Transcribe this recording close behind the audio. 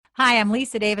Hi, I'm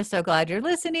Lisa Davis. So glad you're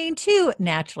listening to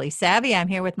Naturally Savvy. I'm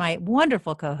here with my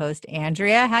wonderful co-host,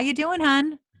 Andrea. How you doing,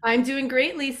 hon? I'm doing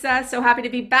great, Lisa. So happy to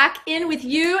be back in with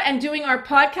you and doing our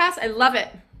podcast. I love it.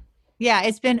 Yeah,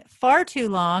 it's been far too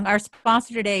long. Our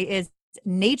sponsor today is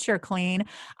Nature Clean.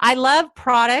 I love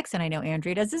products, and I know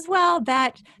Andrea does as well,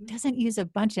 that doesn't use a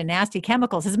bunch of nasty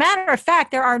chemicals. As a matter of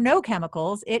fact, there are no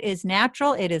chemicals. It is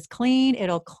natural. It is clean.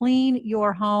 It'll clean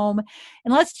your home.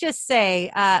 And let's just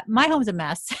say, my home's a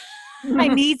mess. I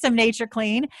need some nature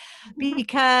clean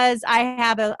because I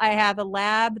have a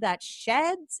lab that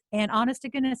sheds, and honest to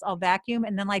goodness, I'll vacuum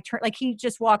and then like he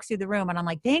just walks through the room and I'm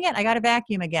like, dang it, I got to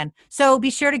vacuum again. So be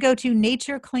sure to go to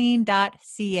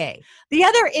natureclean.ca. The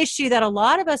other issue that a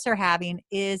lot of us are having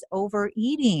is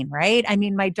overeating, right? I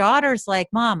mean, my daughter's like,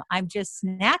 Mom, I'm just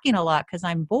snacking a lot because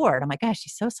I'm bored. I'm like, gosh,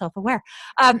 she's so self-aware.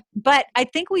 But I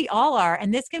think we all are,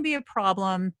 and this can be a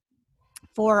problem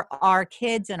for our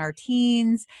kids and our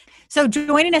teens. So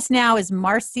joining us now is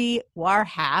Marci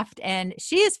Warhaft, and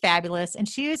she is fabulous, and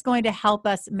she is going to help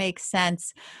us make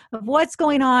sense of what's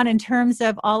going on in terms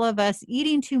of all of us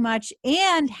eating too much,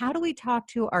 and how do we talk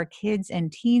to our kids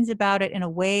and teens about it in a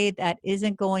way that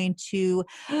isn't going to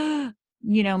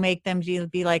make them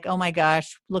be like, oh my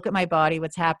gosh, look at my body,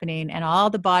 what's happening, and all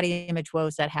the body image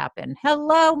woes that happen.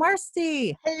 Hello,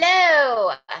 Marci.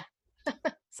 Hello.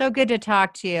 So good to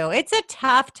talk to you. It's a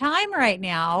tough time right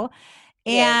now.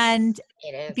 It is. And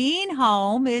It is. being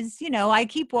home is, I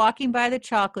keep walking by the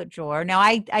chocolate drawer. Now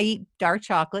I eat dark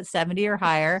chocolate, 70 or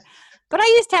higher, but I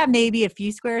used to have maybe a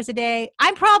few squares a day.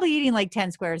 I'm probably eating like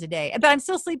 10 squares a day, but I'm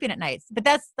still sleeping at nights. But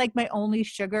that's like my only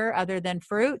sugar other than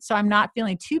fruit. So I'm not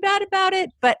feeling too bad about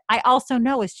it. But I also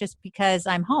know it's just because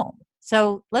I'm home.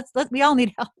 So we all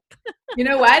need help. You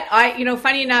know what?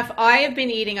 Funny enough, I have been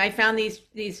eating. I found these.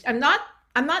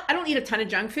 I don't eat a ton of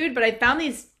junk food, but I found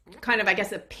these kind of, I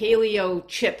guess, a paleo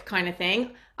chip kind of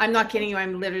thing. I'm not kidding you.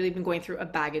 I'm literally been going through a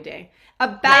bag a day. A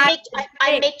bag.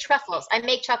 I make truffles. I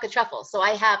make chocolate truffles. So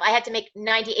I had to make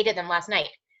 98 of them last night.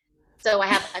 So I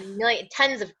have a million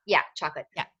tons of chocolate.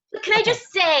 Yeah. But can I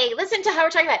just say, listen to how we're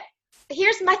talking about it.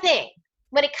 Here's my thing.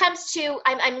 When it comes to,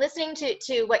 I'm listening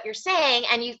to what you're saying,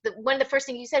 and one of the first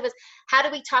things you said was, how do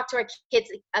we talk to our kids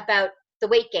about the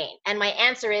weight gain? And my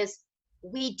answer is,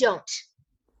 we don't.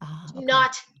 Do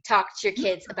not talk to your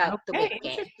kids about the weight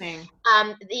gain.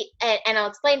 And I'll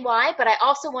explain why, but I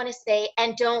also want to say,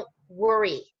 and don't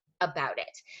worry about it.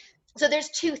 So there's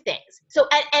two things. So,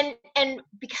 and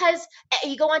because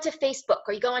you go onto Facebook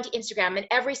or you go onto Instagram, and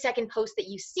every second post that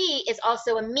you see is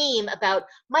also a meme about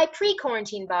my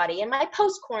pre-quarantine body and my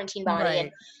post-quarantine body,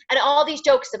 right. and all these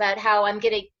jokes about how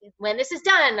when this is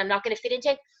done, I'm not going to fit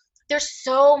into it. There's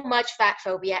so much fat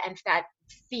phobia and fat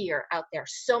fear out there.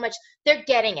 So much. They're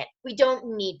getting it. We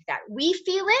don't need that. We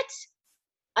feel it.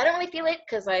 I don't really feel it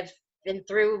because I've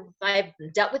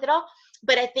dealt with it all.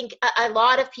 But I think a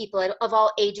lot of people of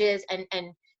all ages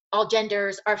and all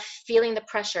genders are feeling the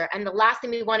pressure. And the last thing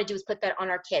we want to do is put that on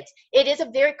our kids. It is a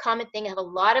very common thing. I have a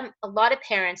lot of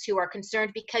parents who are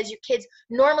concerned because your kids,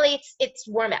 normally it's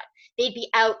warm out. They'd be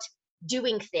out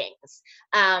doing things.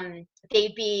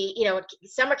 They'd be,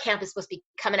 summer camp is supposed to be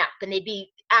coming up, and they'd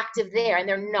be active there, and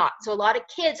they're not. So a lot of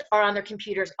kids are on their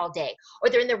computers all day, or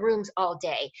they're in their rooms all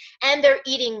day, and they're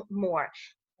eating more.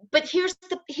 But here's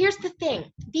the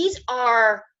thing. These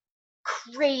are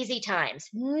crazy times.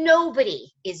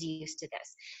 Nobody is used to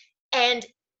this. And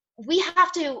we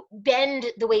have to bend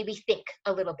the way we think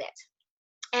a little bit.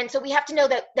 And so we have to know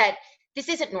that this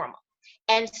isn't normal.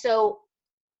 And so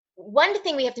one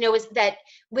thing we have to know is that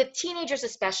with teenagers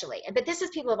especially, but this is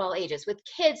people of all ages, with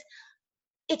kids,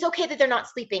 it's okay that they're not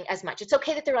sleeping as much. It's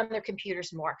okay that they're on their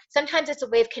computers more. Sometimes it's a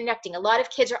way of connecting. A lot of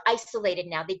kids are isolated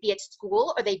now. They'd be at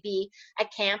school or they'd be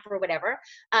at camp or whatever.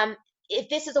 If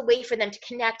this is a way for them to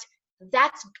connect,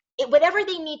 that's whatever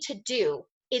they need to do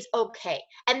is okay.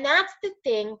 And that's the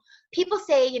thing. People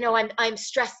say, I'm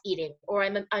stress eating, or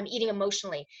I'm eating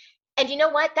emotionally. And you know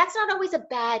what? That's not always a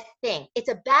bad thing. It's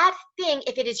a bad thing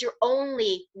if it is your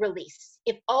only release.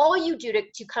 If all you do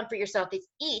to comfort yourself is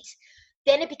eat,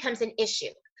 then it becomes an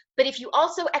issue. But if you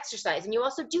also exercise and you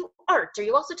also do art, or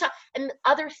you also talk and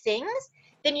other things,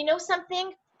 then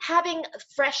something, having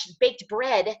fresh baked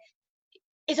bread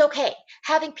is okay.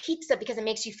 Having pizza because it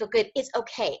makes you feel good is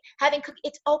okay.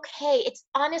 It's okay. It's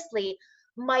honestly,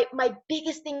 my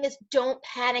biggest thing is don't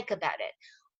panic about it.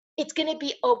 It's going to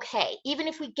be okay. Even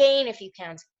if we gain a few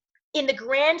pounds, in the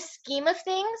grand scheme of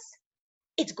things,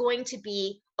 it's going to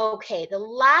be okay. The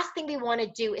last thing we want to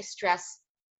do is stress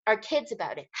our kids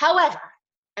about it. However,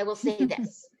 I will say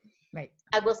this. Right.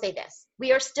 I will say this.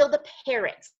 We are still the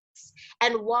parents.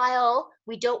 And while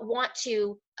we don't want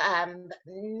to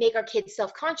make our kids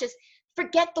self-conscious,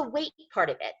 forget the weight part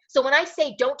of it. So when I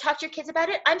say don't talk to your kids about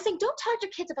it, I'm saying don't talk to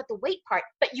your kids about the weight part,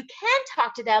 but you can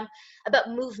talk to them about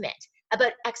movement,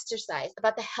 about exercise,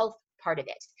 about the health part of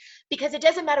it. Because it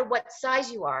doesn't matter what size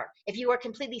you are. If you are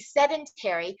completely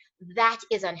sedentary, that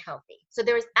is unhealthy. So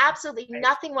there is absolutely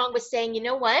nothing wrong with saying, you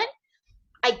know what?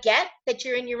 I get that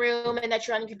you're in your room and that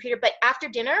you're on your computer, but after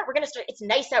dinner, we're going to start, it's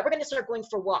nice out. We're going to start going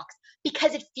for walks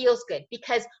because it feels good,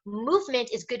 because movement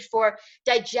is good for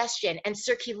digestion and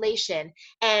circulation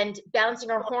and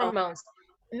balancing our hormones,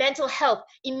 mental health,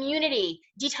 immunity,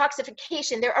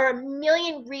 detoxification. There are a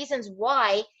million reasons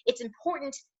why it's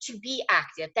important to be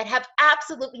active that have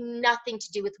absolutely nothing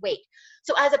to do with weight.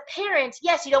 So as a parent,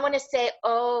 yes, you don't want to say,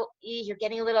 oh, you're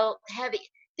getting a little heavy.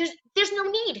 There's no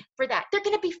need for that. They're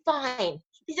going to be fine.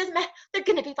 It doesn't matter. They're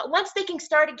going to be fine. Once they can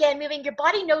start again moving, your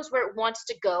body knows where it wants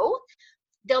to go.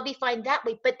 They'll be fine that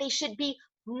way, but they should be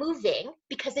moving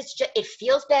because it's just, it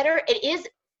feels better. It is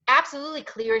absolutely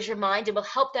clears your mind and will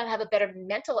help them have a better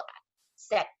mental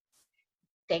set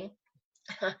thing.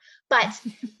 But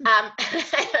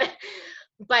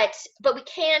but we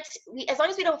can't, as long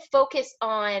as we don't focus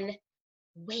on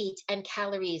weight and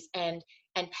calories and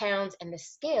pounds and the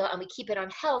scale, and we keep it on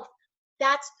health,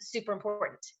 that's super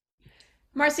important.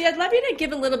 Marci, I'd love you to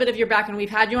give a little bit of your background. We've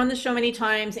had you on the show many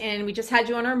times, and we just had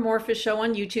you on our Morphus show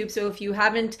on YouTube. So if you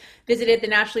haven't visited the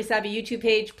Naturally Savvy YouTube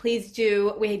page, please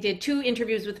do. We did 2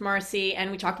 interviews with Marci,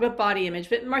 and we talked about body image.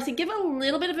 But Marci, give a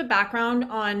little bit of a background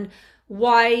on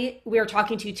why we are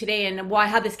talking to you today and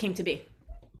how this came to be.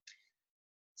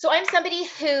 So I'm somebody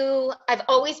who I've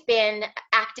always been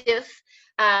active.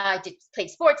 I played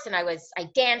sports and I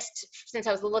danced since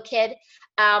I was a little kid.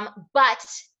 But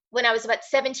when I was about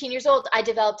 17 years old, I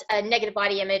developed a negative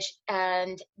body image,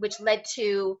 and which led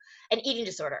to an eating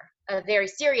disorder, a very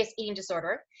serious eating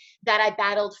disorder that I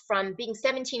battled from being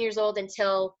 17 years old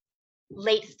until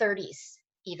late 30s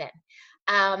even.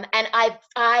 And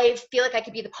I feel like I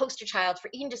could be the poster child for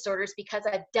eating disorders because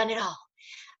I've done it all.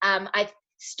 I've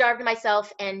starved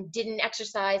myself and didn't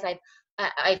exercise.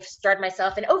 I've starved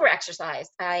myself and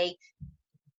over-exercised. I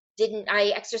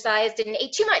exercised, didn't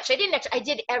eat too much. I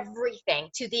did everything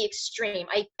to the extreme.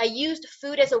 I used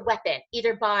food as a weapon,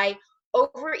 either by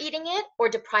overeating it or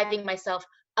depriving myself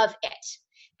of it.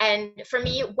 And for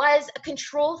me, it was a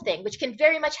control thing, which can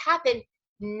very much happen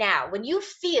now. When you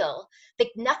feel that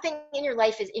nothing in your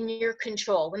life is in your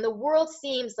control, when the world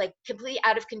seems like completely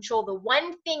out of control, the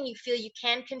one thing you feel you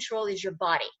can control is your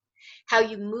body, how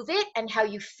you move it and how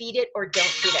you feed it or don't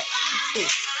feed it.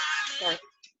 Sorry.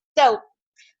 So,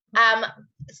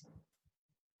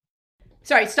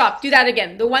 sorry, stop. Do that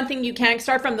again. The one thing you can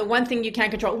start from the one thing you can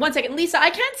control. 1 second, Lisa, I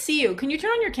can't see you. Can you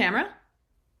turn on your camera?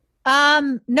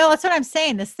 No, that's what I'm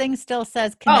saying. This thing still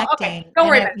says connecting. Oh, okay. Don't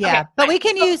worry about it. Yeah, okay, but we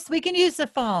can use the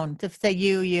phone to say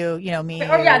you know, me.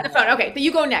 Oh yeah, the phone. Okay,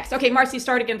 you go next. Okay, Marci,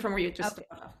 start again from where you just. Okay.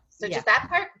 So just that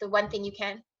part, the one thing you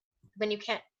can, when you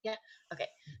can't. Yeah. Okay.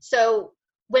 So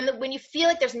when you feel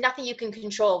like there's nothing you can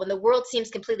control, when the world seems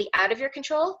completely out of your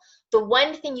control, the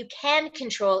one thing you can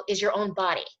control is your own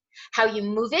body, how you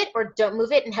move it or don't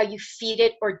move it, and how you feed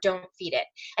it or don't feed it.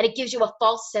 And it gives you a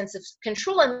false sense of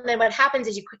control. And then what happens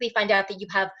is you quickly find out that you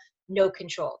have no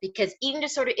control, because eating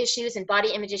disorder issues and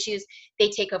body image issues, they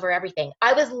take over everything.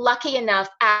 I was lucky enough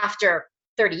after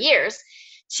 30 years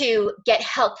to get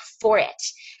help for it.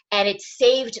 And it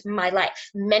saved my life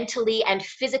mentally and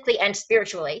physically and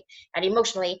spiritually and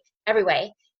emotionally, every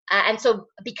way. And so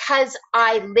because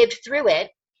I lived through it,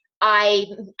 I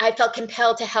felt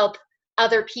compelled to help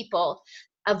other people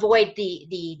avoid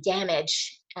the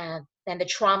damage and the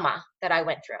trauma that I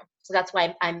went through. So that's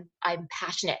why I'm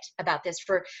passionate about this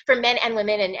for men and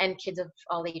women and kids of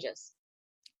all ages.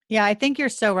 Yeah, I think you're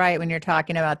so right when you're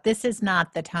talking about this is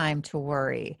not the time to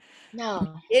worry.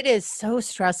 No. It is so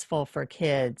stressful for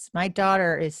kids. My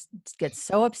daughter gets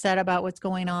so upset about what's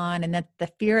going on, and that the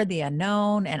fear of the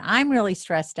unknown, and I'm really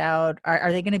stressed out.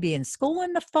 Are they going to be in school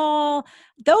in the fall?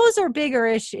 Those are bigger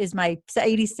issues. My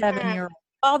 87-year-old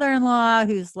father-in-law,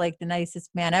 who's like the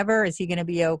nicest man ever, is he going to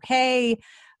be okay?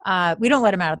 We don't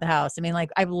let him out of the house. I mean,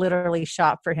 like, I've literally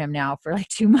shopped for him now for like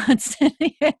 2 months.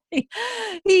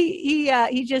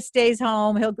 He just stays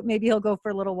home. He'll go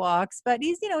for little walks, but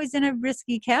he's in a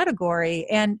risky category.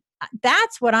 And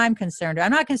that's what I'm concerned about.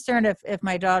 I'm not concerned if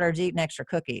my daughter's eating extra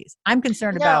cookies. I'm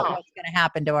concerned about what's going to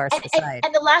happen to our society.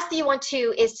 And the last thing you want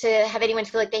to is to have anyone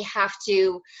feel like they have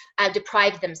to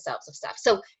deprive themselves of stuff.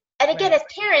 So, and again, as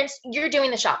parents, you're doing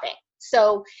the shopping.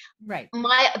 So right.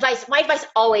 My advice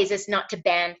always is not to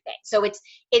ban things. So it's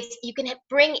you can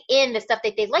bring in the stuff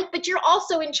that they like, but you're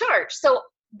also in charge. So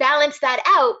balance that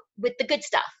out with the good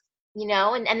stuff, you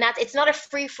know, and that's, it's not a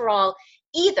free for all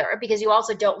either, because you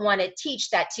also don't want to teach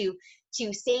that to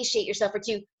satiate yourself or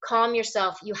to calm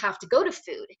yourself, you have to go to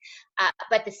food.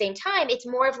 But at the same time, it's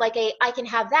more of like I can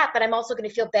have that, but I'm also going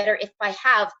to feel better if I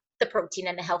have the protein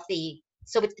and the healthy.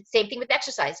 So it's the same thing with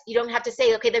exercise. You don't have to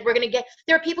say, okay, that we're going to get,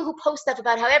 there are people who post stuff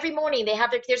about how every morning they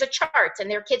have there's a chart and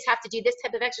their kids have to do this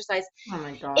type of exercise. Oh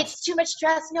my gosh. It's too much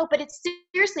stress. No, but it's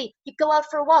seriously, you go out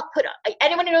for a walk,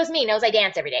 anyone who knows me knows I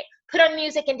dance every day. Put on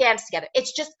music and dance together.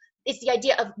 It's the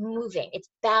idea of moving. It's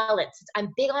balance.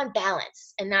 I'm big on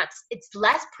balance, and it's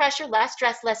less pressure, less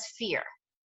stress, less fear.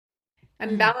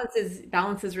 And balance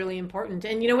is really important.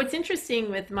 And you know what's interesting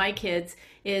with my kids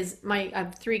is I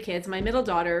have 3 kids. My middle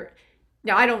daughter,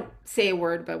 now I don't say a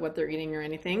word about what they're eating or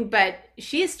anything, but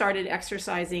she has started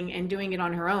exercising and doing it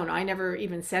on her own. I never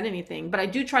even said anything, but I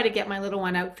do try to get my little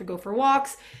one out to go for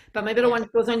walks. But my middle one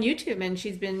goes on YouTube and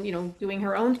she's been, doing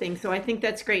her own thing. So I think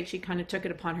that's great. She kind of took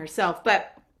it upon herself.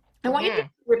 But I want you to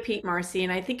repeat, Marci,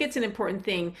 and I think it's an important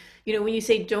thing. When you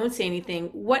say don't say anything,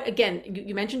 what, again,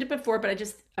 you mentioned it before, but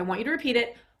I want you to repeat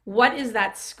it. What is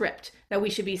that script that we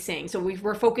should be saying? So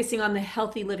we're focusing on the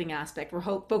healthy living aspect. We're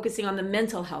focusing on the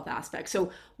mental health aspect.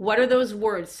 So what are those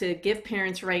words to give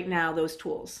parents right now, those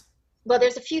tools? Well,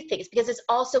 there's a few things, because it's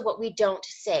also what we don't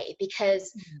say,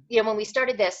 because, when we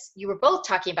started this, you were both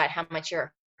talking about how much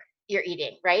you're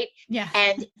eating, right? Yeah.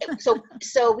 And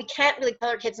so we can't really tell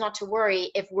our kids not to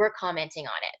worry if we're commenting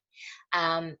on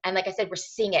it. And like I said, we're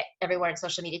seeing it everywhere on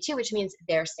social media too, which means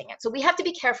they're seeing it. So we have to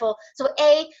be careful. So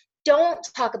don't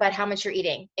talk about how much you're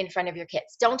eating in front of your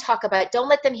kids. Don't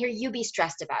let them hear you be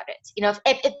stressed about it.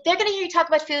 If they're going to hear you talk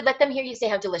about food, let them hear you say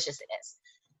how delicious it is,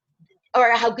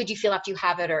 or how good you feel after you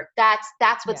have it, or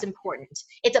that's what's important.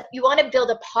 You want to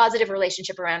build a positive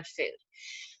relationship around food.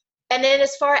 And then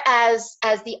as far as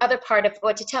the other part of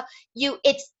what to tell you,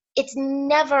 it's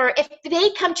never, if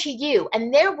they come to you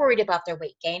and they're worried about their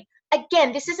weight gain,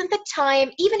 again, this isn't the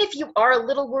time, even if you are a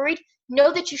little worried,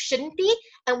 know that you shouldn't be.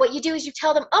 And what you do is you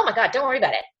tell them, oh my God, don't worry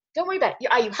about it. Don't worry about it.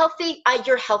 Are you healthy?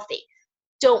 You're healthy.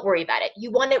 Don't worry about it.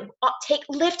 You want to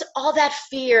lift all that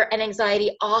fear and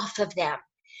anxiety off of them.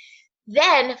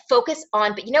 Then focus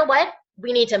on, but you know what?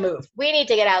 We need to move. We need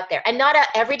to get out there. And not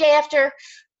every day after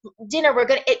dinner,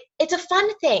 it's a fun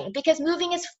thing, because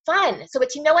moving is fun. So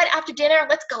it's, after dinner,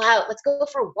 let's go out, let's go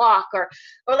for a walk, or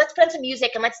let's put on some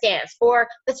music and let's dance, or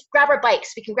let's grab our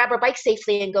bikes. We can grab our bikes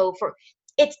safely and go for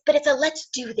but it's a let's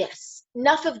do this.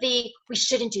 Enough of the we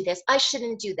shouldn't do this, I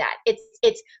shouldn't do that.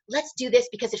 It's let's do this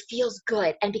because it feels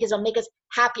good and because it'll make us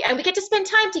happy, and we get to spend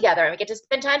time together, and we get to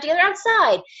spend time together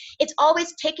outside. It's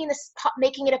always taking this,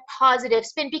 making it a positive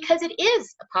spin, because it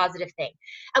is a positive thing.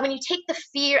 And when you take the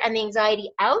fear and the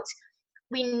anxiety out,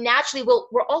 we naturally we'll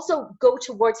also go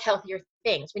towards healthier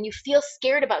things. When you feel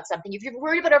scared about something, if you're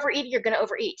worried about overeating, you're going to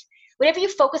overeat. Whatever you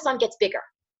focus on gets bigger.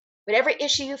 Whatever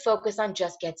issue you focus on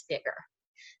just gets bigger.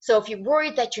 So if you're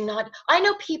worried that you're not, I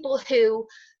know people who,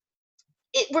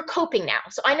 we're coping now.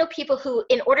 So I know people who,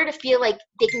 in order to feel like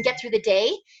they can get through the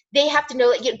day, they have to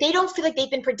know that they don't feel like they've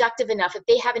been productive enough if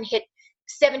they haven't hit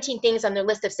 17 things on their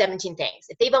list of 17 things.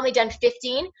 If they've only done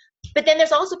 15, but then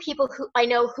there's also people who I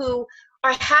know who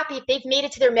are happy if they've made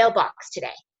it to their mailbox today.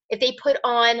 If they put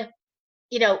on,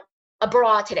 a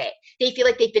bra today, they feel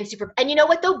like they've been super, and you know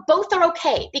what though? Both are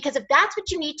okay, because if that's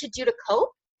what you need to do to cope,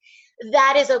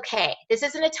 that is okay. This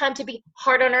isn't a time to be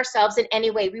hard on ourselves in any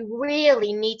way. We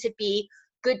really need to be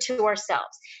good to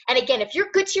ourselves. And again, if you're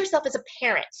good to yourself as a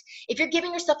parent, if you're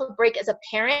giving yourself a break as a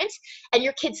parent, and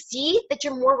your kids see that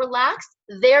you're more relaxed,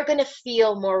 they're going to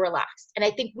feel more relaxed. And I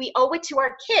think we owe it to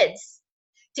our kids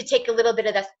to take a little bit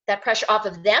of that pressure off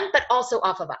of them, but also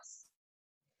off of us.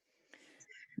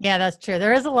 Yeah, that's true.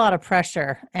 There is a lot of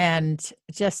pressure. And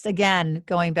just, again,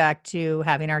 going back to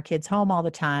having our kids home all the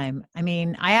time. I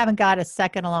mean, I haven't got a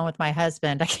second alone with my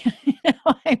husband.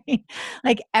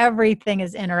 Like everything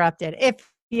is interrupted. If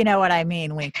you know what I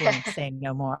mean, wink, wink, saying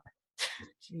no more.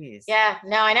 Jeez. Yeah,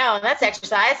 no, I know. That's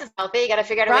exercise. It's healthy. You got to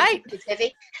figure out a way to keep it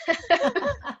healthy.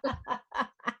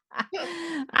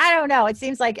 I don't know. It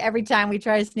seems like every time we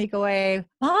try to sneak away,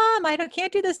 Mom,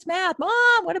 can't do this math. Mom,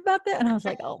 what about that? And I was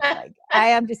like, oh my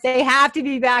God. They have to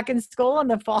be back in school in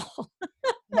the fall.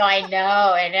 No, I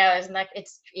know.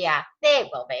 They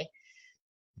will be.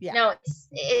 Yeah. No,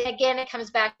 it comes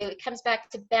back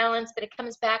to balance, but it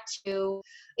comes back to,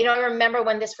 I remember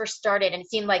when this first started and it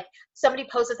seemed like somebody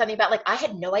posted something about I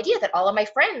had no idea that all of my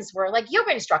friends were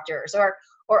yoga instructors or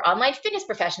online fitness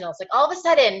professionals. All of a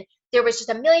sudden there was just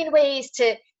a million ways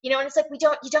to You know, and it's like,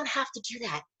 you don't have to do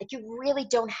that. Like, you really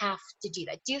don't have to do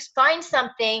that. Do find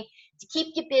something to keep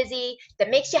you busy, that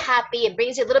makes you happy and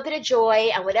brings you a little bit of joy,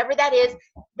 and whatever that is,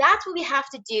 that's what we have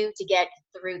to do to get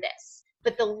through this.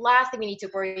 But the last thing we need to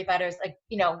worry about is, like,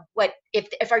 you know, what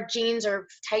if our jeans are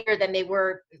tighter than they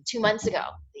were 2 months ago?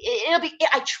 It'll be,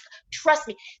 trust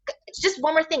me. It's just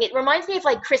one more thing. It reminds me of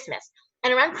like Christmas.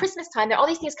 And around Christmas time, there all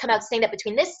these things come out saying that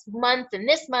between this month and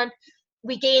this month,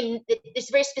 we gain,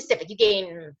 it's very specific, you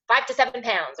gain 5 to 7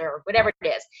 pounds or whatever it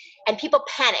is. And people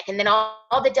panic. And then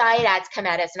all the diet ads come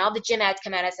at us and all the gym ads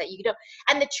come at us that you don't.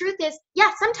 And the truth is,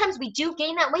 yeah, sometimes we do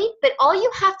gain that weight, but all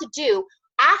you have to do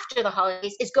after the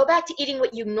holidays is go back to eating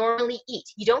what you normally eat.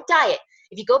 You don't diet.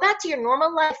 If you go back to your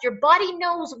normal life, your body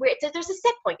knows where there's a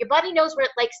set point. Your body knows where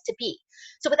it likes to be.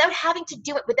 So without having to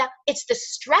do it, it's the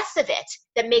stress of it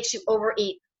that makes you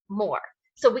overeat more.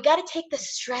 So we got to take the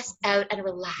stress out and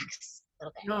relax a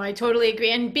little bit. No, I totally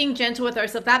agree. And being gentle with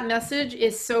ourselves, that message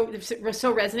is so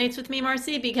resonates with me,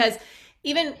 Marci, because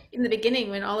even in the beginning,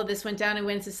 when all of this went down and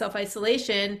went into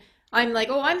self-isolation, I'm like,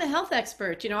 oh, I'm the health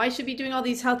expert. You know, I should be doing all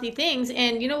these healthy things.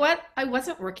 And you know what? I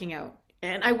wasn't working out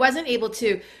and I wasn't able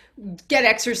to get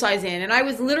exercise in. And I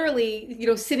was literally, you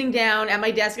know, sitting down at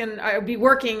my desk and I would be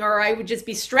working, or I would just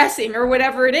be stressing or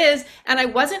whatever it is. And I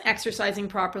wasn't exercising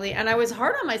properly. And I was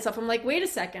hard on myself. I'm like, wait a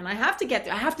second, I have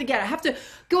to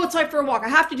go outside for a walk. I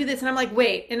have to do this. And I'm like,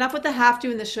 wait, enough with the have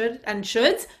to and the should and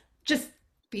shoulds. Just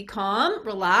be calm,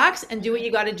 relax, and do what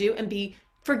you got to do, and be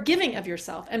forgiving of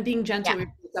yourself and being gentle with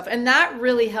yourself. And that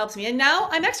really helps me. And now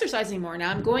I'm exercising more. Now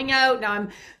I'm going out. Now I'm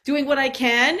doing what I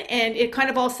can. And it kind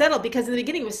of all settled, because in the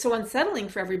beginning it was so unsettling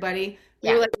for everybody.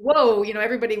 We were like, whoa, you know,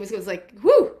 everybody was like,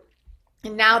 whoo.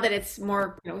 And now that it's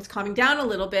more, you know, it's calming down a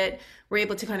little bit, we're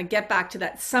able to kind of get back to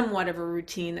that somewhat of a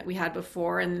routine that we had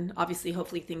before. And obviously,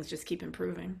 hopefully things just keep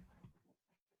improving.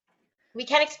 We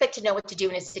can't expect to know what to do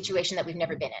in a situation that we've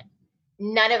never been in.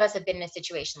 None of us have been in a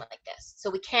situation like this. So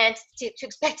we can't to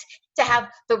expect to have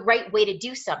the right way to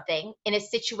do something in a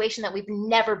situation that we've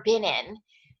never been in,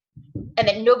 and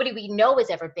that nobody we know has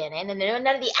ever been in, and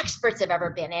none of the experts have ever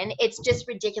been in. It's just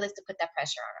ridiculous to put that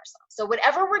pressure on ourselves. So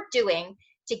whatever we're doing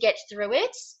to get through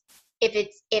it, if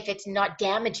it's not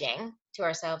damaging to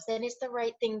ourselves, then it's the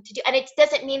right thing to do. And it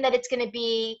doesn't mean that it's going to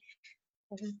be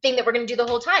thing that we're going to do the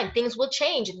whole time. Things will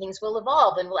change and things will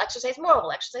evolve, and we'll exercise more,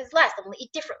 we'll exercise less, and we'll eat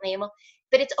differently,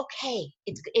 but it's okay.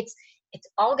 It's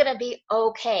all going to be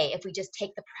okay if we just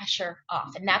take the pressure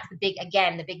off. And that's the big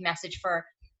message for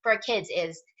our kids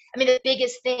is, I mean, the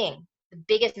biggest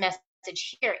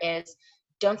message here is,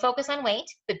 don't focus on weight,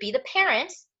 but be the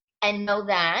parent and know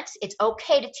that it's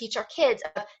okay to teach our kids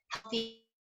about healthy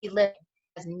living.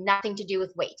 It has nothing to do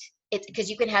with weight. It's because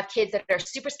you can have kids that are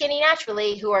super skinny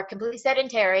naturally who are completely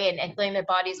sedentary and filling their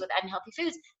bodies with unhealthy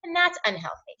foods, and that's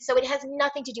unhealthy. So it has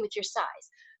nothing to do with your size.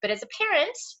 But as a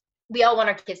parent, we all want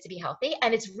our kids to be healthy,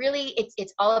 and it's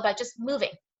all about just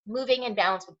moving and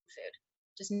balance with food.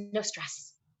 Just no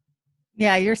stress.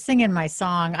 Yeah, you're singing my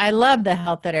song. I love the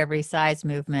health at every size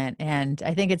movement. And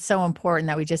I think it's so important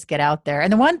that we just get out there.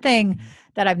 And the one thing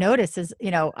that I've noticed is, you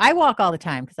know, I walk all the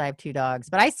time because I have 2 dogs,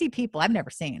 but I see people I've never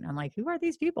seen. I'm like, who are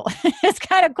these people? It's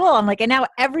kind of cool. I'm like, and now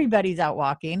everybody's out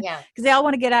walking because they all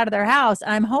want to get out of their house.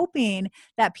 And I'm hoping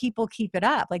that people keep it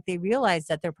up. Like, they realize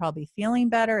that they're probably feeling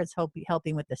better. It's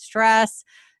helping with the stress.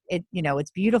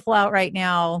 It's beautiful out right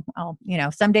now.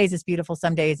 Some days it's beautiful,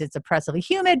 some days it's oppressively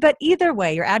humid, but either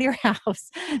way, you're out of your house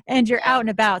and you're out and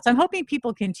about. So I'm hoping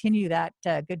people continue that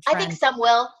good trend. I think some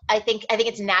will. I think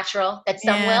it's natural that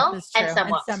some will and some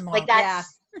won't. Like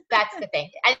that's the thing.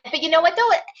 But you know what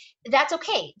though? That's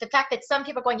okay. The fact that some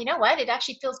people are going, you know what? It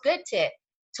actually feels good to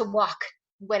walk,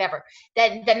 whatever.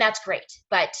 Then that's great.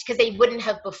 But because they wouldn't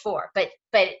have before. But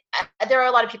there are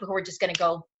a lot of people who are just going to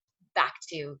go back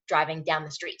to driving down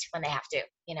the street when they have to,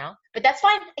 but that's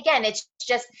fine. Again, it's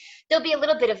just, there'll be a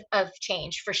little bit of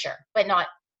change for sure, but not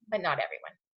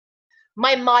everyone.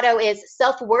 My motto is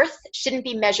self-worth shouldn't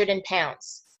be measured in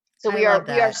pounds. So we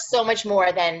are so much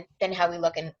more than how we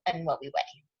look and what we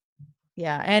weigh.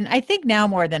 Yeah. And I think now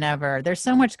more than ever, there's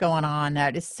so much going on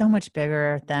that is so much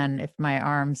bigger than if my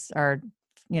arms are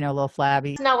a little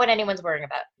flabby. It's not what anyone's worrying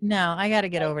about. No, I got to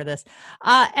get over this.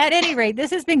 At any rate,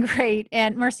 this has been great.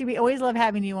 And Marci, we always love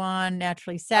having you on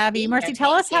Naturally Savvy. Marci,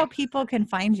 tell us how people can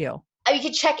find you. You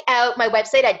can check out my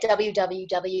website at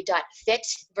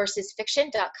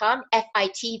www.fitversusfiction.com,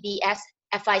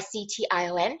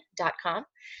 FITVSFICTION.com,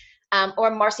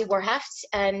 or Marci Warhaft,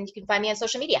 and you can find me on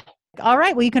social media. All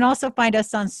right. Well, you can also find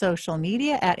us on social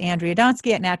media at Andrea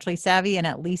Donsky, at Naturally Savvy, and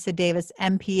at Lisa Davis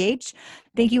MPH.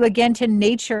 Thank you again to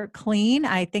Nature Clean.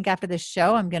 I think after this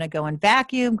show, I'm going to go and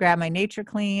vacuum, grab my Nature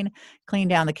Clean, clean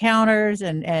down the counters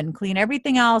and clean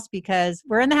everything else, because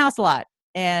we're in the house a lot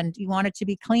and you want it to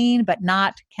be clean, but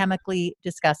not chemically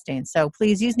disgusting. So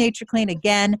please use Nature Clean.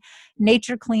 Again,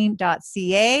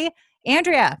 natureclean.ca.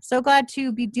 Andrea, so glad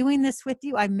to be doing this with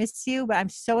you. I miss you, but I'm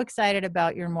so excited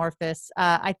about your Morphus.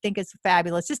 I think it's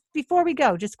fabulous. Just before we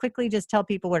go, just quickly, just tell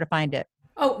people where to find it.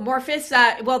 Oh, Morphus.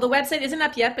 Well, the website isn't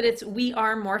up yet, but it's We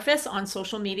Are Morphus on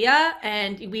social media.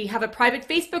 And we have a private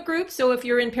Facebook group. So if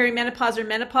you're in perimenopause or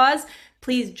menopause,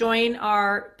 please join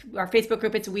our Facebook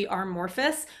group. It's We Are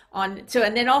Morphus. And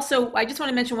then also, I just want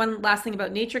to mention one last thing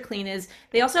about Nature Clean is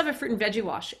they also have a fruit and veggie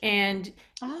wash. And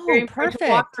oh, perfect.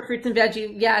 Wash for fruits and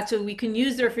veggie. Yeah, so we can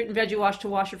use their fruit and veggie wash to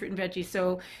wash your fruit and veggie.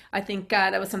 So I think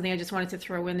that was something I just wanted to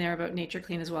throw in there about Nature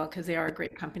Clean as well, because they are a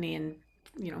great company and,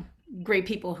 great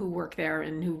people who work there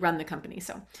and who run the company.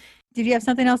 So did you have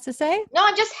something else to say? No,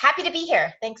 I'm just happy to be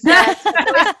here. Thanks.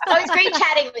 Always great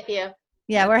chatting with you.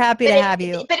 Yeah, we're happy to have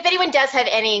you. But if anyone does have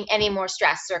any more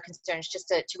stress or concerns, just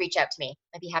to reach out to me.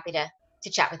 I'd be happy to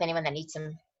chat with anyone that needs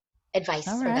some advice.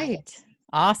 All right.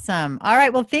 Awesome. All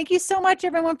right. Well, thank you so much,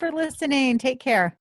 everyone, for listening. Take care.